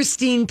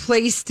interesting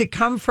place to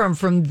come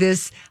from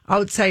this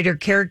outsider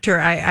character.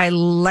 I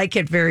like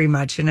it very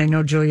much, and I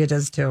know Julia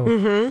does too.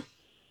 Mm-hmm.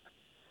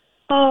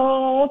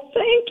 Oh,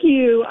 thank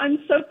you. I'm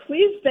so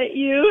pleased that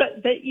you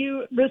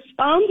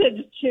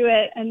responded to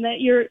it and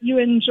that you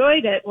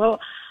enjoyed it. Well,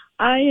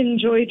 I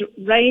enjoyed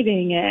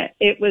writing it.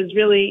 It was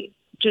really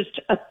just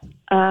a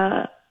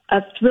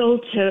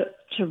thrill to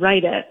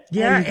write it.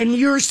 Yeah, and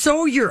your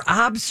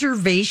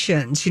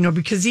observations,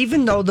 because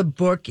even though the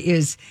book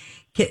is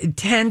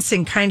tense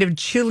and kind of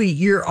chilly,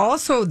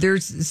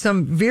 there's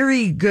some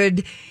very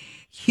good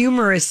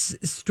humorous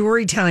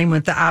storytelling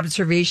with the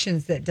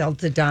observations that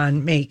Delta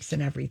Dawn makes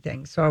and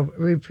everything. So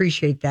we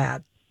appreciate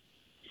that.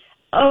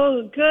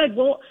 Oh, good.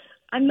 Well,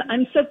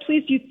 I'm so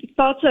pleased you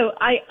thought so.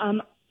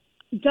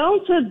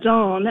 Delta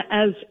Dawn,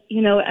 as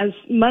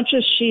much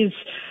as she's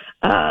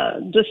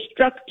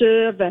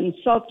destructive and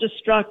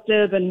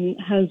self-destructive and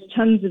has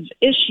tons of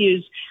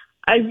issues,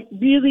 I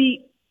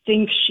really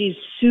think she's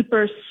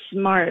super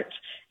smart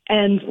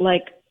and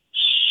like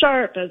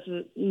sharp as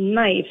a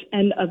knife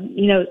and,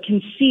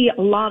 can see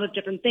a lot of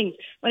different things.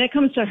 When it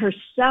comes to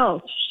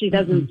herself, she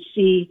doesn't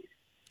see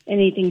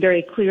anything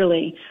very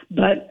clearly.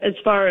 But as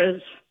far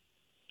as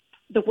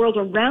the world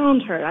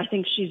around her, I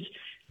think she's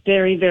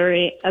very,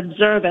 very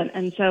observant.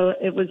 And so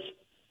it was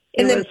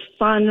It was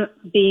fun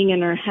being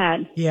in her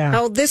head. Yeah.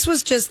 Oh, this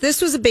was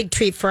a big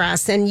treat for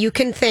us. And you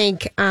can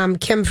thank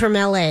Kim from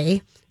LA,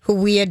 who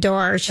we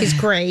adore. She's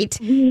great.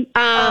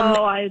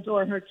 I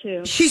adore her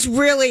too. She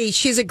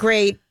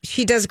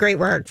does great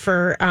work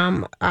for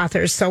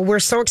authors. So we're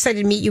so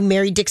excited to meet you,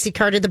 Mary Dixie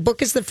Carter. The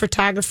book is The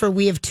Photographer.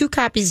 We have 2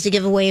 copies to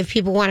give away if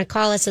people want to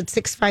call us at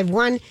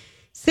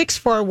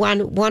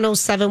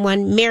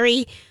 651-641-1071.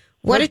 Mary,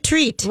 what a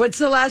treat. What's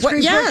the last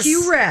great book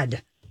you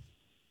read?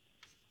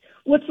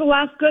 What's the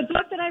last good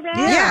book that I read?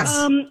 Yes.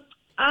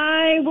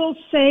 I will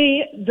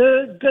say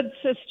The Good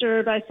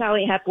Sister by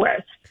Sally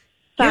Hepworth.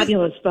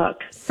 Fabulous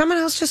book. Someone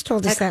else just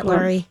told us that,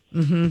 Lori.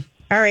 Mm-hmm.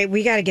 All right,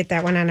 we got to get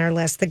that one on our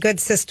list. The Good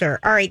Sister.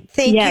 All right,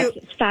 thank you. Yes,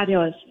 it's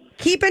fabulous.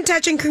 Keep in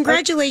touch and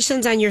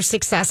congratulations on your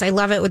success. I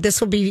love it.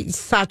 This will be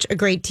such a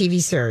great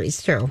TV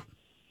series, too.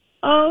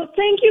 Oh,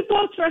 thank you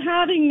both for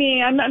having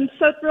me. I'm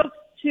so thrilled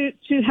to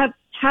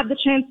have the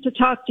chance to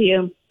talk to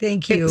you.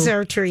 Thank you. It was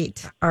our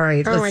treat. All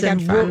right, Oh,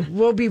 listen, my God,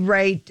 we'll be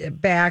right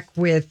back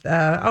with,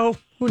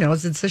 who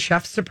knows? It's a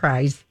chef's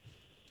surprise.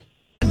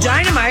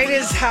 Dynamite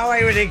is how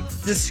I would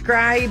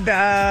describe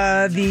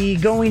the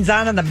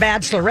goings-on on The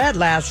Bachelorette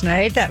last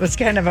night. That was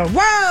kind of a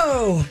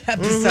whoa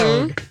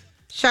episode. Mm-hmm.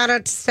 Shout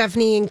out to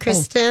Stephanie and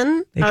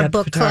Kristen, our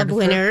book club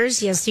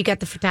winners. Yes, you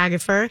got The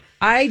Photographer.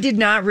 I did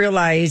not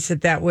realize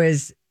that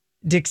was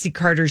Dixie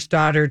Carter's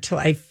daughter till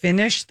I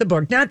finished the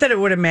book. Not that it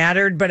would have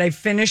mattered, but I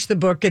finished the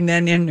book, and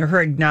then in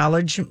her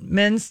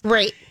acknowledgments,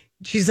 right,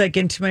 she's like,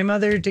 "And to my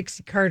mother,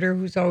 Dixie Carter,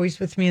 who's always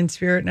with me in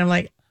spirit," and I'm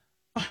like,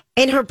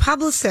 and her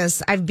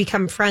publicist, I've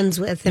become friends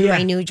with in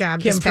my new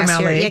job Kim this past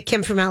from year. LA. Yeah,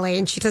 Kim from LA,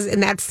 and she does,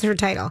 and that's her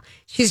title.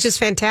 She's just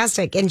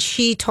fantastic, and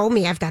she told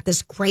me I've got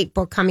this great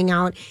book coming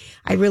out.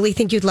 I really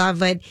think you'd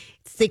love it.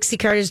 It's Dixie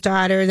Carter's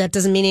daughter. That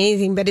doesn't mean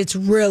anything, but it's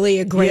really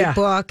a great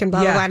book, and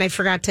blah blah blah. And I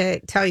forgot to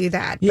tell you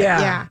that.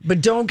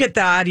 But don't get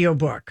the audio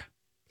book.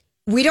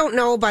 We don't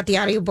know about the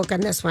audiobook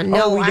on this one.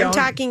 No, I'm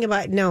talking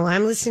about,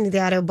 I'm listening to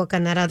the audiobook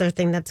on that other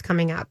thing that's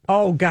coming up.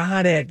 Oh,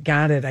 got it.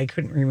 I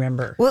couldn't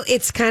remember. Well,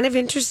 it's kind of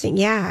interesting.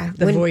 Yeah.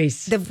 The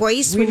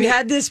voice. We've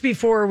had this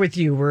before with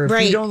you where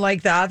if you don't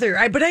like the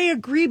author. But I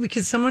agree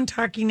because someone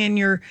talking in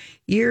your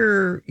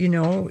ear,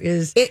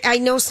 is. I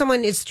know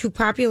someone is too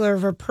popular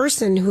of a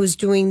person who's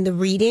doing the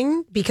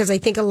reading because I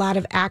think a lot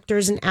of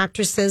actors and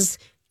actresses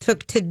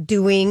took to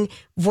doing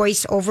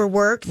voiceover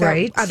work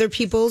that other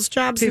people's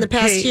jobs in the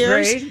past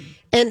years. Right.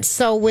 And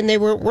so when they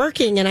were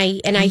working and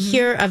I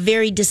hear a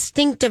very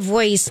distinctive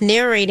voice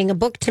narrating a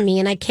book to me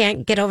and I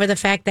can't get over the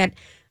fact that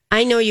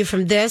I know you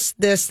from this,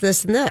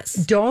 and this.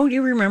 Don't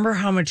you remember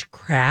how much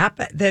crap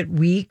that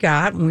we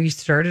got when we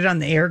started on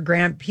the air?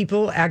 Grant,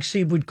 people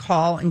actually would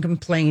call and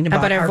complain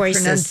about our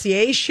voices.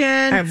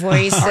 Pronunciation, our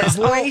voices.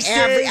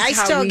 I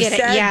still get it.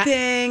 Yeah.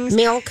 Things.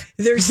 Milk.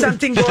 There's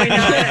something going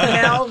on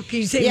at milk.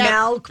 You say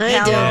milk,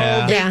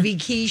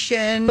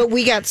 vacation. But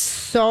we got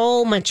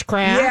so much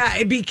crap.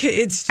 Yeah, because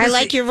it's. I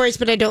like your voice,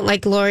 but I don't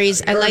like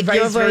Lori's. I like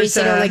your voice,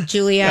 I don't like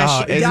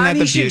Julia.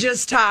 Donnie should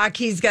just talk.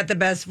 He's got the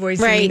best voice.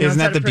 Right. Isn't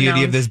that the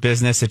beauty of this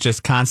business? It's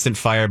just constant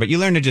fire, but you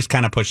learn to just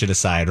kind of push it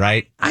aside,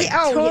 right?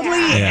 Totally.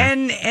 Yeah.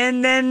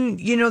 And then,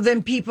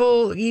 then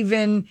people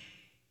even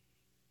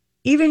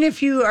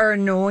if you are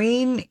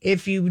annoying,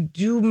 if you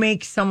do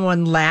make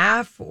someone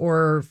laugh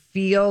or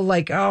feel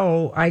like,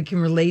 oh, I can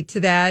relate to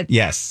that.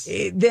 Yes.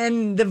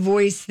 Then the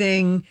voice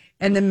thing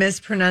and the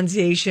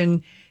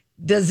mispronunciation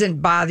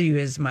doesn't bother you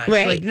as much.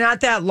 Right. Like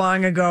not that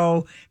long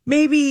ago,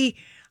 maybe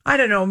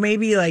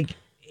like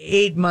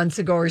 8 months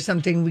ago or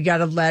something, we got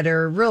a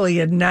letter,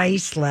 really a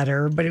nice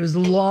letter, but it was a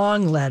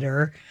long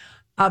letter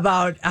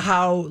about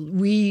how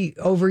we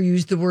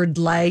overused the word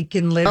like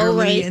and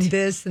literally and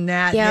this and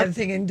that and the other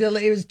thing. And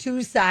it was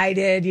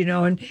two-sided,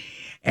 and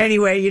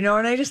anyway, and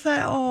I just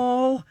thought,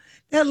 oh,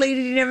 that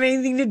lady didn't have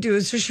anything to do,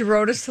 so she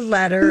wrote us a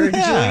letter. And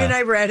Julie and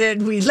I read it,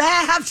 and we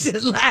laughed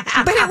and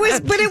laughed.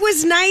 But it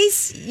was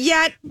nice,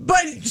 yet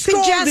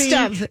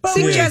suggestive.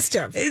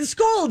 It's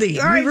scolding.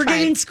 We were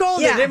getting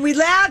scolded, and we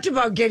laughed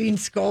about getting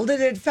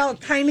scolded. It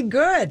felt kind of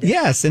good.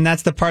 Yes, and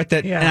that's the part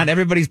that not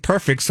everybody's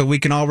perfect, so we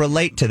can all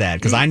relate to that.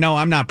 Because I know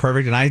I'm not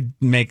perfect, and I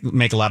make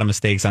a lot of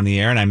mistakes on the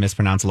air, and I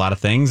mispronounce a lot of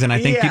things, and I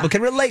think people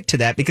can relate to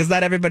that because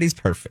not everybody's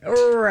perfect.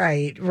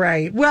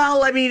 Right.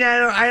 Well, I mean,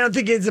 I don't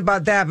think it's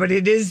about that, but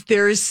it is.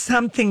 There is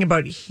something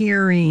about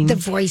hearing the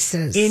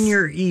voices in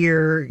your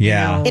ear.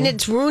 Yeah. And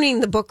it's ruining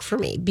the book for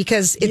me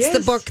because it's the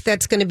book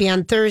that's going to be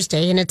on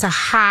Thursday and it's a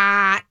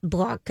hot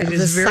book of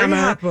the summer.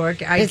 Hot book.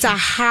 It's a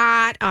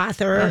hot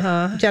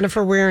author,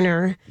 Jennifer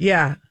Weiner.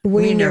 Yeah.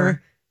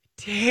 Weiner.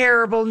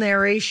 Terrible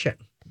narration.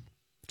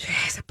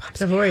 Jeez,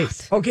 the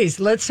voice. Okay,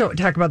 so let's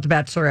talk about The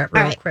Bachelorette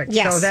real quick.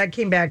 Yes. So that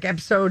came back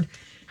episode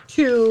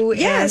 2,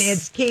 and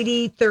it's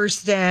Katie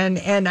Thurston,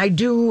 and I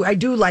do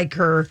like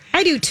her.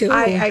 I do too.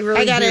 I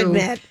really I gotta do.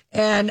 admit,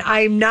 and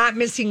I'm not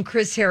missing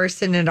Chris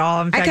Harrison at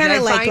all. In fact, I kind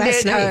of like find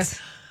last it night.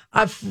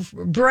 a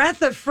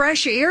breath of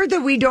fresh air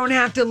that we don't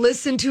have to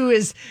listen to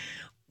his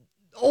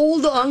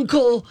old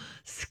uncle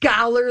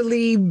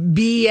scholarly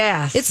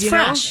BS. It's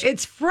fresh.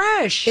 It's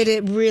fresh.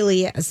 It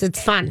really is.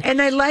 It's fun.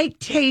 And I like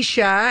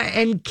Tasha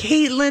and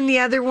Caitlin, the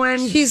other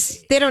one.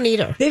 They don't need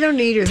her. They don't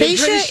need her. They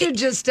Tasha should have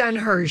just done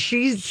her.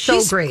 She's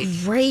so great.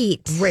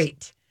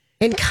 Great.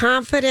 And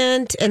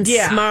confident and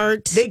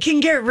smart. They can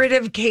get rid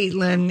of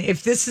Caitlin.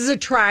 If this is a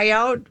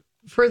tryout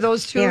for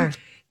those two,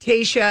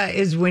 Tasha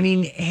is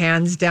winning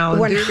hands down.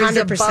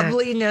 100%. There's a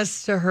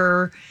bubbliness to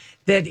her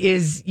that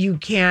is, you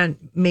can't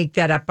make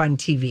that up on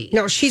TV.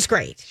 No, she's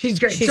great. She's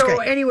great.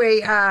 Anyway,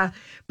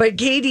 but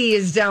Katie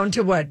is down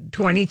to what,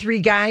 23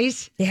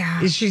 guys? Yeah.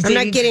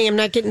 I'm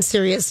not getting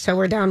serious till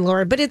we're down,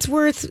 Laura, but it's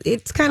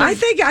kind of. I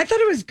thought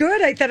it was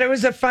good. I thought it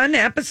was a fun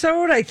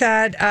episode. I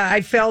thought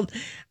I felt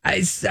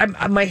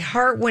my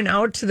heart went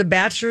out to the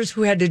bachelors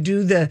who had to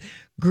do the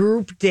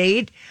group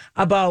date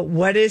about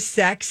what is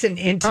sex and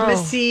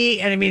intimacy.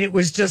 And I mean, it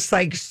was just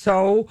like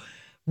so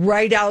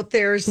right out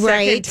there.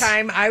 Second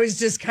time, I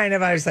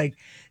was like,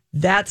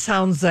 that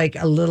sounds like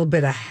a little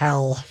bit of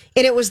hell.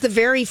 And it was the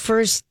very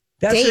first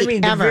date what I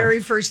mean, ever. The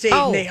very first date.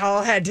 And they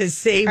all had to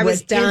say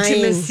what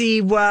intimacy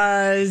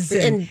was.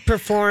 And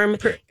perform.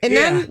 But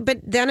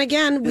then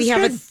again, we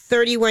have a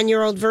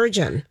 31-year-old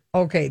virgin.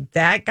 Okay,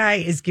 that guy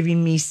is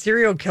giving me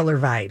serial killer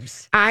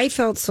vibes. I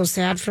felt so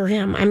sad for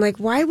him. I'm like,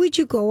 why would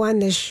you go on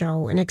this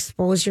show and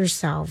expose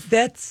yourself?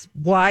 That's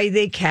why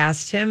they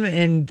cast him,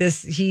 and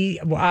he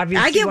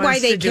obviously. I get why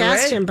they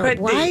cast him, but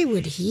why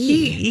would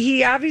he?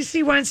 He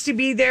obviously wants to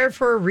be there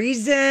for a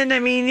reason. I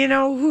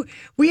mean,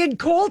 we had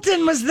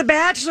Colton was the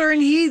Bachelor,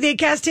 and they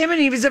cast him,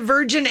 and he was a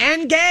virgin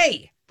and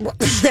gay. Well,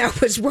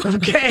 that was wrong.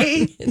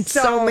 Okay, in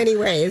so many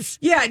ways.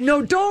 Yeah,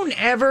 no, don't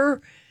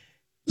ever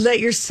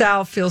let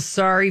yourself feel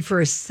sorry for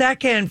a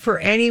second for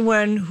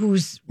anyone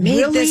who's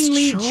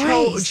willingly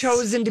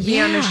chosen to be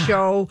on a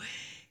show.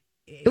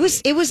 It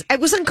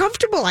was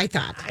uncomfortable, I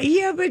thought.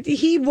 Yeah, but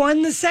he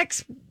won the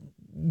sex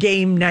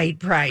game night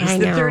prize,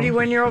 the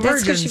 31-year-old virgin.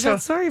 That's because she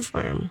felt sorry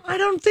for him. I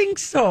don't think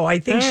so. I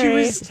think she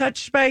was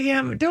touched by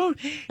him.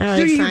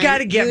 You got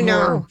to get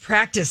more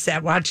practice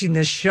at watching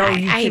this show.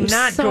 I'm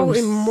so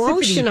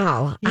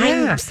emotional.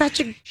 Yeah.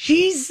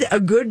 She's a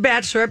good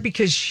bachelorette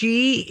because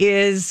she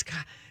is.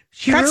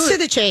 She cuts to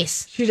the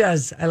chase. She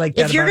does. I like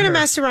that. If you're going to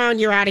mess around,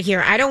 you're out of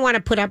here. I don't want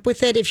to put up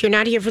with it. If you're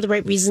not here for the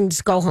right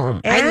reasons, go home.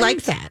 I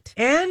like that.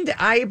 And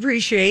I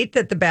appreciate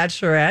that the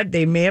Bachelorette,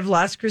 they may have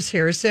lost Chris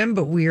Harrison,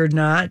 but we are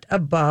not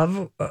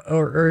above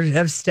or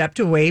have stepped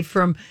away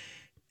from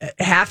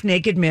half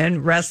naked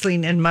men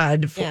wrestling in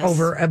mud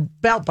over a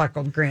belt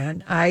buckle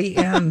grant.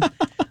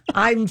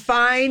 I'm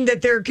fine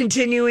that they're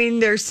continuing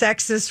their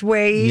sexist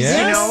ways,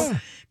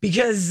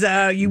 because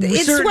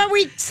it's what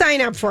we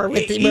sign up for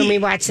when we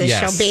watch this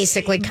show,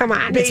 basically. Come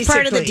on, it's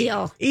part of the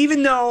deal.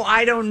 Even though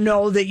I don't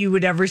know that you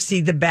would ever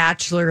see The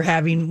Bachelor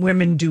having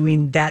women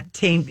doing the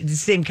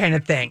same kind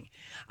of thing.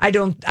 I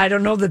don't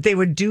know that they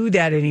would do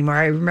that anymore.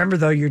 I remember,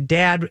 though, your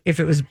dad, if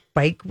it was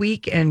Bike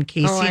Week and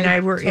Casey and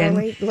I were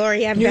in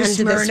Lori, I've been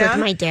to this with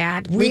my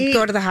dad. We'd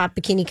go to the hot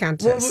bikini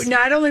contest. Well,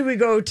 not only we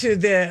go to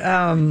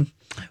the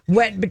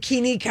wet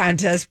bikini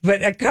contest,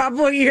 but a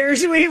couple of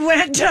years we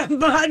went to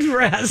mud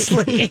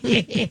wrestling.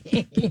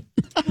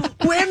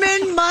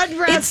 Women mud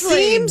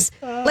wrestling.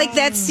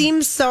 That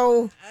seems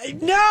so.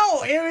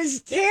 No, it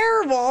was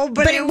terrible.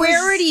 But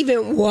where it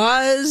even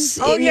was.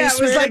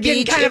 It was like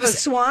in kind of a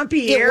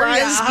swampy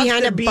area. It was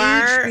behind a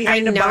bar.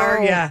 Behind a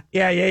bar.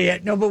 Yeah.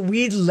 No, but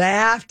we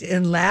laughed,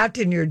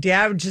 and your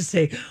dad would just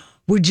say,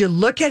 "Would you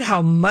look at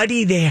how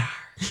muddy they are?"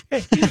 We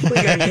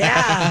go,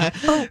 yeah,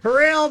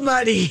 real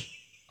muddy.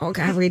 Oh,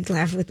 God, we'd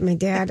laugh with my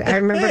dad. I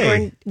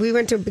remember we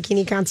went to a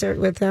bikini concert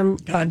with him,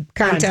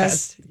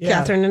 contest,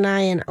 Catherine and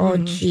I,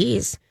 and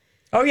geez.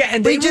 Oh, yeah,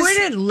 and they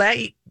wouldn't let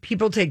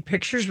people take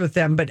pictures with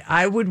them, but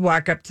I would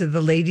walk up to the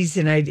ladies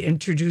and I'd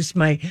introduce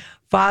my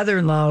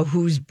father-in-law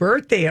whose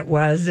birthday it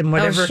was and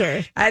whatever. Oh,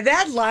 sure.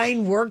 That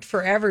line worked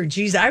forever.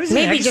 Geez, I was an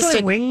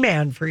excellent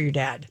wingman for your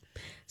dad.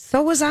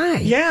 So was I.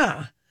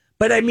 Yeah.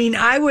 But I mean,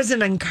 I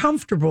wasn't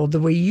uncomfortable the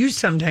way you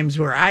sometimes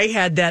were. I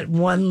had that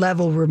one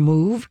level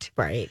removed.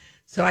 Right.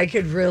 So I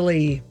could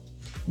really,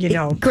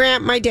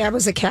 Grant, my dad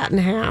was a cat and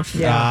a half.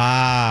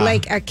 Yeah.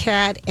 Like a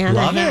cat and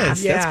a half.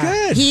 It. That's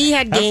good. He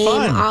had game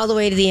all the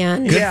way to the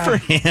end. Good for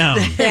him.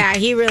 Yeah,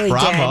 he really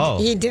Bravo.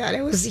 did. He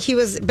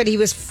did. But he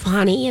was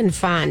funny and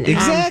fun.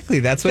 Exactly.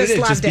 That's what it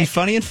is. Just be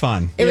funny and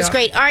fun. It was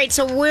great. All right,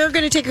 so we're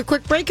going to take a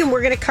quick break and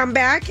we're going to come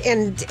back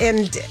and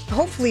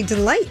hopefully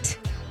delight.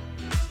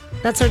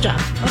 That's our job.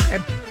 Okay.